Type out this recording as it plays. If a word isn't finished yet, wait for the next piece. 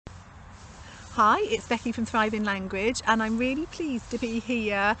Hi, it's Becky from Thriving Language, and I'm really pleased to be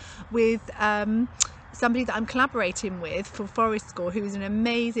here with somebody that I'm collaborating with for Forest School, who's an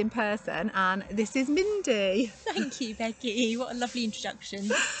amazing person, and this is Mindy. Thank you, Becky. What a lovely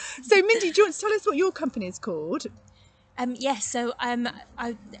introduction. So Mindy, do you want to tell us what your company is called? Yes, so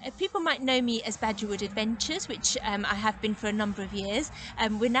people might know me as Badgerwood Adventures, which I have been for a number of years.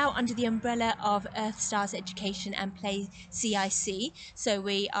 We're now under the umbrella of Earth Stars Education and Play CIC, so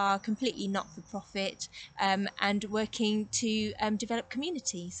we are completely not-for-profit and working to develop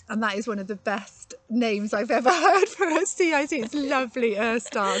communities. And that is one of the best names I've ever heard for a CIC. It's lovely, Earth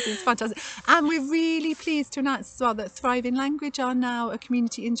Stars, it's fantastic. And we're really pleased to announce as well that Thriving Language are now a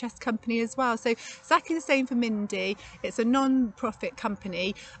community interest company as well. So exactly the same for Mindy. It's a non-profit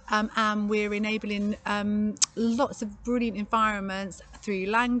company, and we're enabling lots of brilliant environments through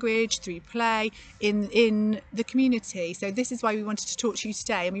language, through play in the community. So this is why we wanted to talk to you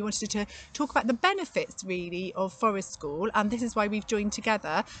today, and we wanted to talk about the benefits really of Forest School, and this is why we've joined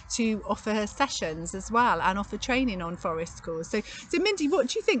together to offer sessions as well and offer training on Forest School. So Mindy, what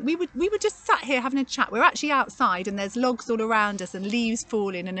do you think? We were just sat here having a chat. We're actually outside and there's logs all around us and leaves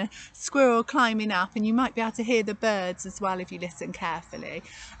falling and a squirrel climbing up, and you might be able to hear the birds as well if you listen carefully.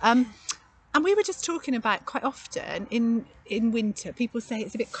 And we were just talking about quite often in winter, people say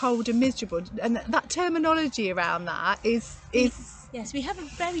it's a bit cold and miserable, and that terminology around that is Yes, we have a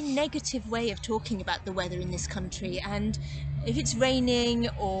very negative way of talking about the weather in this country, and if it's raining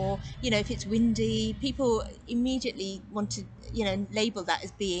or if it's windy, people immediately want to label that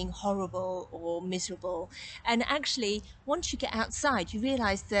as being horrible or miserable. And actually, once you get outside, you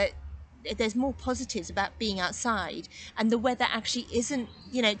realize that there's more positives about being outside, and the weather actually isn't,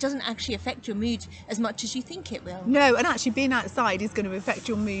 it doesn't actually affect your mood as much as you think it will. No, and actually being outside is going to affect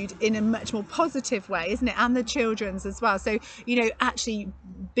your mood in a much more positive way, isn't it? And the children's as well. So, actually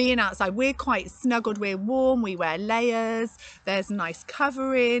being outside, we're quite snuggled, we're warm, we wear layers, there's nice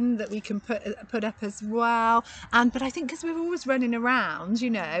covering that we can put up as well. But I think because we're always running around,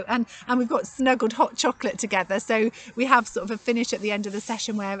 and we've got snuggled hot chocolate together, so we have sort of a finish at the end of the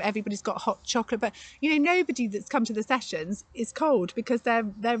session where everybody's got hot chocolate. But nobody that's come to the sessions is cold because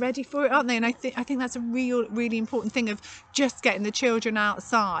they're ready for it, aren't they? And I think that's a really important thing of just getting the children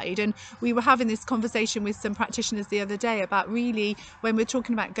outside. And we were having this conversation with some practitioners the other day about really, when we're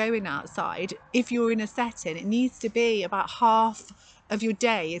talking about going outside, if you're in a setting, it needs to be about half of your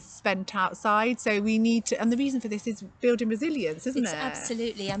day is spent outside. So we need to, and the reason for this is building resilience, isn't it?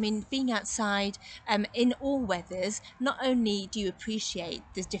 Absolutely. I mean, being outside in all weathers, not only do you appreciate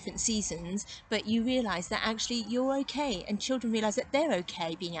the different seasons, but you realise that actually you're okay, and children realise that they're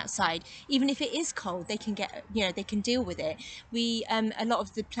okay being outside. Even if it is cold, they can get, they can deal with it. We, a lot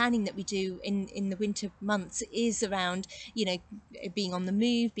of the planning that we do in the winter months is around, being on the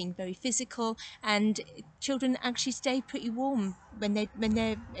move, being very physical, and children actually stay pretty warm when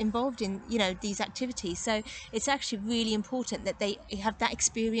they're involved in these activities. So it's actually really important that they have that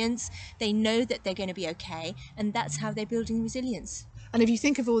experience, they know that they're going to be okay, and that's how they're building resilience. And if you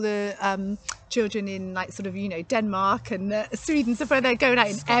think of all the children in Denmark and Sweden, so where they're going out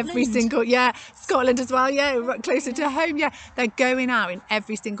in every single, Scotland as well, closer to home, they're going out in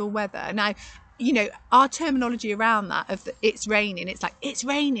every single weather. Now, our terminology around that of it's raining, it's like, it's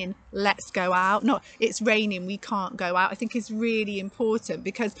raining, let's go out, not it's raining, we can't go out, I think is really important,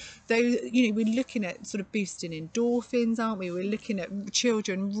 because those, we're looking at sort of boosting endorphins, aren't we? We're looking at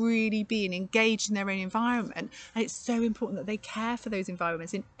children really being engaged in their own environment, and it's so important that they care for those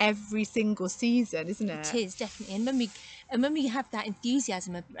environments in every single season, isn't it? It is, definitely. And when we have that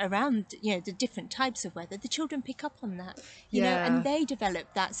enthusiasm around the different types of weather, the children pick up on that, and they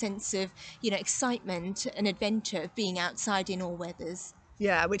develop that sense of excitement and adventure of being outside in all weathers.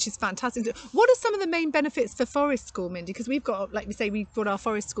 Yeah, which is fantastic. What are some of the main benefits for Forest School, Mindy? Because we've got, like we say, we've got our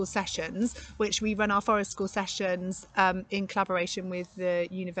Forest School sessions, which we run our Forest School sessions in collaboration with the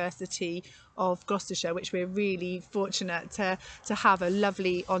University of Gloucestershire, which we're really fortunate to have a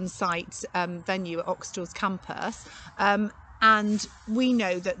lovely on-site venue at Oxtalls campus. And we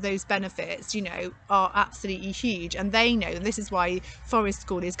know that those benefits, are absolutely huge, and they know, and this is why Forest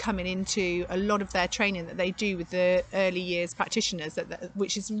School is coming into a lot of their training that they do with the early years practitioners,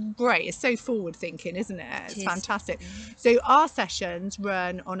 which is great. It's so forward thinking, isn't it? It's fantastic. So our sessions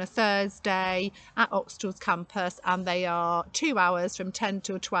run on a Thursday at Oxtalls campus, and they are 2 hours from 10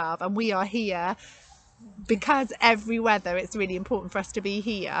 till 12, and we are here because every weather, it's really important for us to be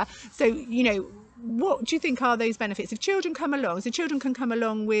here. So what do you think are those benefits if children come along? So children can come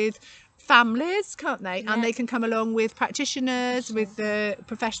along with families, can't they? Yeah. And they can come along with practitioners, with the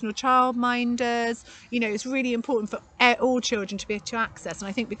professional childminders. You know, it's really important for all children to be able to access. And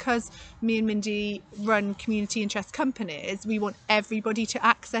I think because me and Mindy run community interest companies, we want everybody to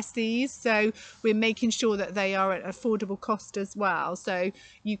access these. So we're making sure that they are at affordable cost as well. So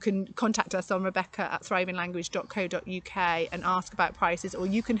you can contact us on rebecca@thrivinglanguage.co.uk and ask about prices, or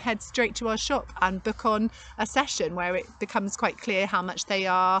you can head straight to our shop and book on a session where it becomes quite clear how much they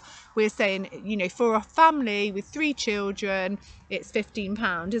are. We're saying, you know, for a family with 3 children, it's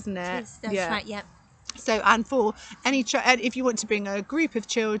 £15, isn't it? That's right, yeah. So, and for any if you want to bring a group of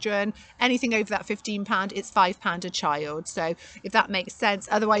children, anything over that £15, it's £5 a child. So if that makes sense,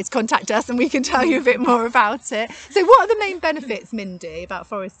 otherwise contact us and we can tell you a bit more about it. So what are the main benefits, Mindy, about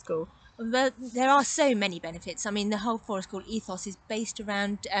Forest School? Well, there are so many benefits. I mean, the whole Forest School ethos is based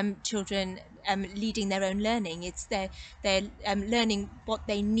around children leading their own learning. It's they're learning what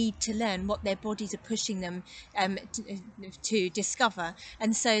they need to learn, what their bodies are pushing them to discover,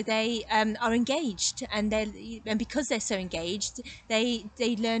 and so they are engaged, and because they're so engaged, they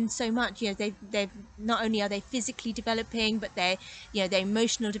learn so much. You know, they not only are they physically developing, but their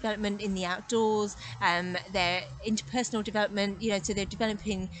emotional development in the outdoors, their interpersonal development. You know, so they're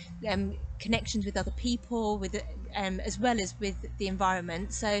developing connections with other people, with as well as with the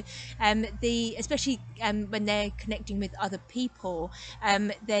environment. So especially when they're connecting with other people,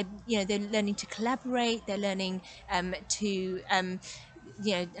 they're learning to collaborate. They're learning to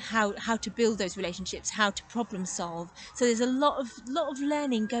how to build those relationships, how to problem solve. So there's a lot of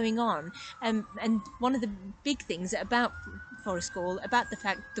learning going on, and one of the big things about Forest School, about the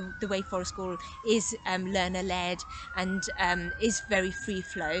fact the way Forest School is learner led and is very free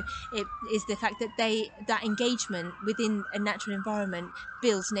flow, it is the fact that that engagement within a natural environment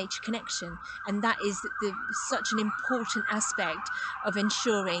builds nature connection, and that is such an important aspect of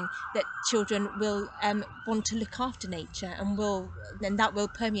ensuring that children will want to look after nature, and that will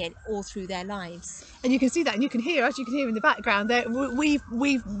permeate all through their lives. And you can see that, and you can hear, as you can hear in the background, there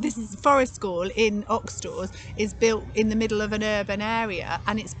this Forest School in Oxtores is built in the middle of an urban area,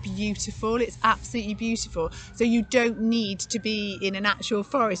 and it's beautiful. It's absolutely beautiful. So you don't need to be in an actual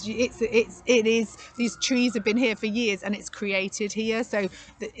forest. It is. These trees have been here for years, and it's created here. So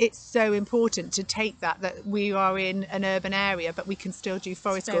it's so important to take that we are in an urban area, but we can still do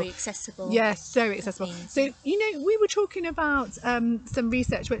Forest School. Very accessible. Yes, so accessible. So we were talking about some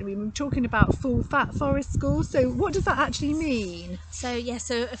research, weren't we? We were talking about full fat Forest School. So what does that actually mean? So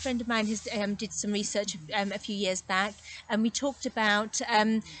a friend of mine has did some research a few years back, and we talked about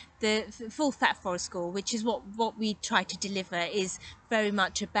the full fat Forest School, which is what we try to deliver, is very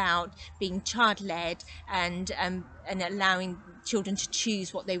much about being child led and allowing children to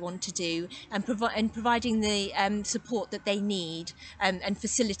choose what they want to do, and providing the support that they need, and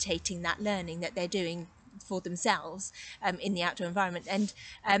facilitating that learning that they're doing for themselves in the outdoor environment. And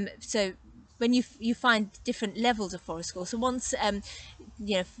so when you find different levels of Forest School, so once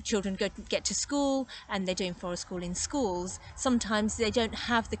children get to school and they're doing Forest School in schools, sometimes they don't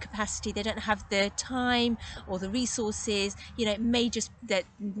have the capacity, they don't have the time or the resources. It may just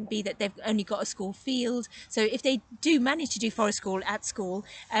be that they've only got a school field. So if they do manage to do Forest School at school,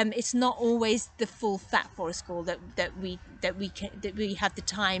 it's not always the full fat Forest School that we have the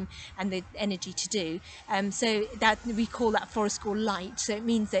time and the energy to do. So that we call that Forest School Light. So it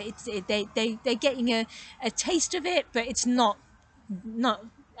means that they're getting a taste of it, but it's not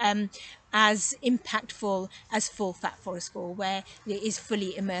as impactful as full fat Forest School, where it is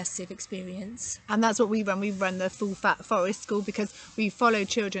fully immersive experience. And that's what we run. We run the full fat Forest School because we follow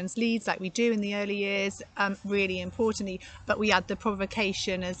children's leads like we do in the early years, really importantly, but we add the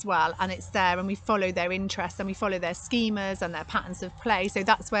provocation as well, and it's there, and we follow their interests, and we follow their schemas and their patterns of play. So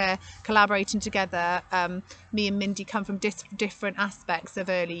that's where collaborating together, me and Mindy come from different aspects of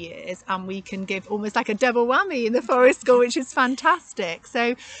early years, and we can give almost like a double whammy in the Forest School, which is fantastic.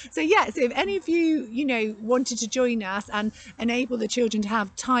 So if any of you wanted to join us and enable the children to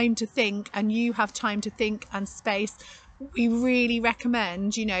have time to think, and you have time to think and space, we really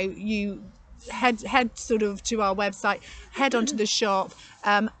recommend you head sort of to our website, head onto the shop,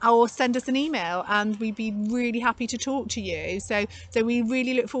 or send us an email, and we'd be really happy to talk to you. So we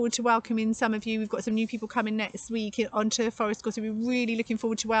really look forward to welcoming some of you. We've got some new people coming next week onto Forest School, so we're really looking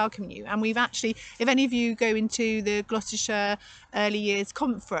forward to welcoming you. And we've actually, if any of you go into the Gloucestershire Early Years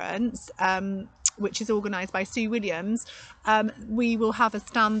Conference, which is organised by Sue Williams, we will have a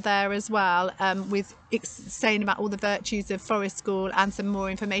stand there as well, with saying about all the virtues of Forest School and some more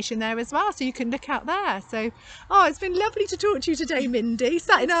information there as well, so you can look out there. So, it's been lovely to talk to you today, Mindy,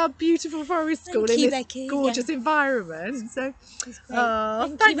 sat in our beautiful Forest School in this Becky. gorgeous environment. So,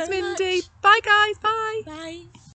 Thank you thanks, very Mindy. much. Bye, guys. Bye. Bye.